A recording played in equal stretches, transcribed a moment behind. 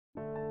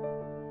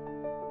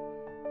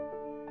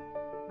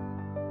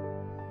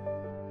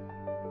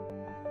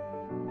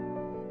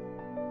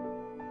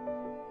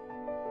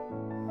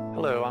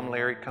Hello, I'm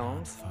Larry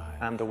Combs.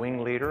 I'm the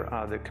wing leader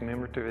of the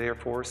Commemorative Air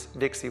Force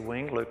Dixie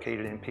Wing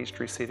located in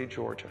Peachtree City,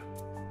 Georgia.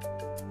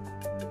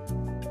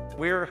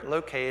 We're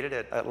located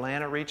at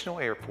Atlanta Regional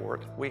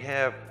Airport. We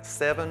have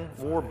 7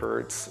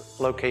 warbirds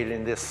located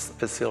in this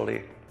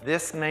facility.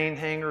 This main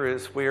hangar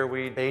is where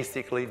we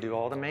basically do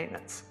all the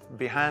maintenance.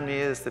 Behind me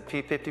is the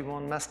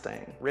P-51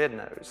 Mustang, Red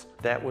Nose.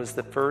 That was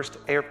the first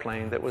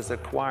airplane that was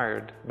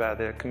acquired by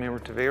the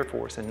Commemorative Air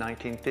Force in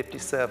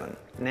 1957.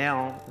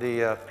 Now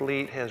the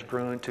fleet has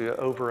grown to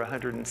over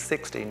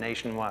 160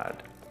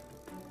 nationwide.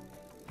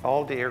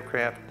 All the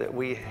aircraft that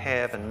we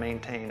have and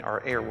maintain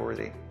are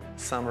airworthy.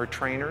 Some are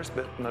trainers,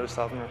 but most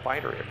of them are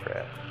fighter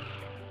aircraft.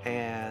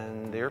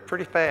 And they're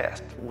pretty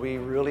fast. We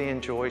really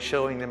enjoy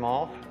showing them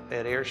off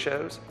at air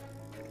shows.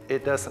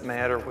 It doesn't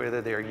matter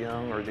whether they're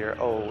young or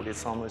they're old.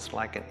 It's almost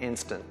like an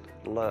instant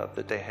love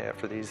that they have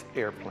for these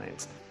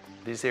airplanes.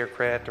 These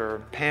aircraft are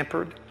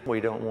pampered.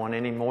 We don't want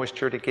any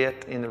moisture to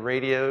get in the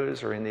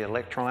radios or in the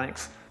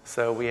electronics,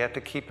 so we have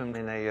to keep them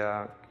in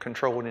a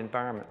controlled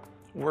environment.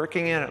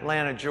 Working in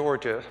Atlanta,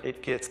 Georgia,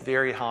 it gets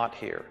very hot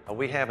here.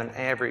 We have an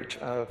average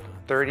of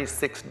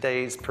 36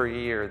 days per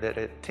year that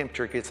a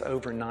temperature gets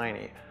over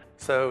 90.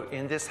 So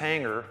in this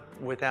hangar,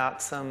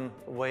 without some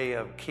way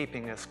of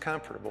keeping us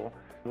comfortable,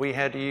 we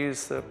had to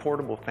use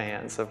portable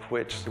fans, of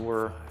which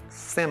were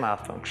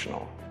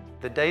semi-functional.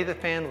 The day the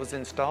fan was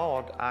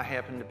installed, I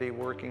happened to be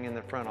working in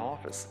the front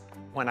office.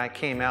 When I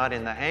came out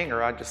in the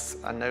hangar,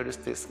 I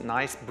noticed this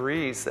nice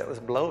breeze that was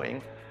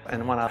blowing.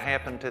 And when I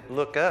happened to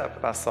look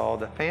up, I saw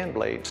the fan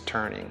blades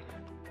turning.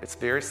 It's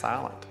very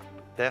silent.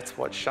 That's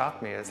what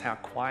shocked me, is how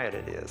quiet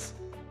it is.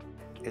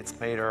 It's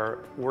made our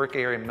work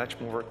area much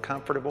more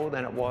comfortable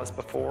than it was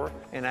before.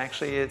 And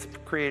actually it's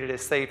created a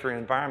safer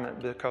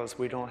environment because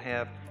we don't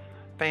have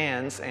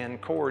fans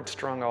and cords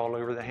strung all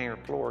over the hangar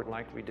floor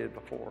like we did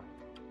before.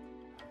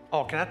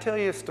 Oh, can I tell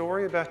you a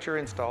story about your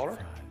installer?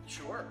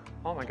 Sure.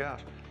 Oh my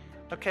gosh.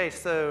 Okay,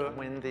 so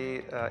when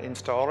the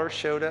installer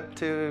showed up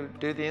to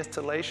do the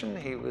installation,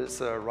 he was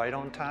right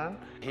on time.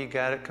 He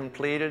got it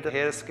completed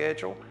ahead of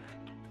schedule.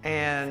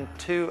 And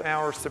to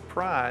our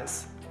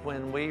surprise,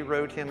 when we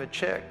wrote him a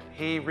check,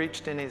 he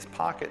reached in his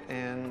pocket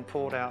and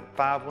pulled out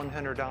 5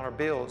 $100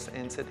 bills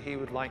and said he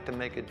would like to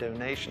make a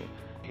donation.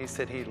 He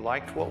said he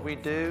liked what we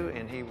do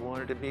and he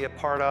wanted to be a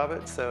part of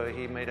it, so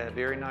he made a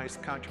very nice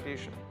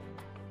contribution.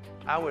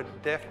 I would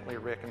definitely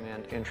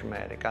recommend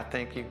Entrematic. I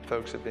think you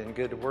folks have been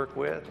good to work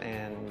with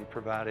and you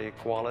provide a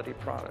quality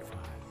product.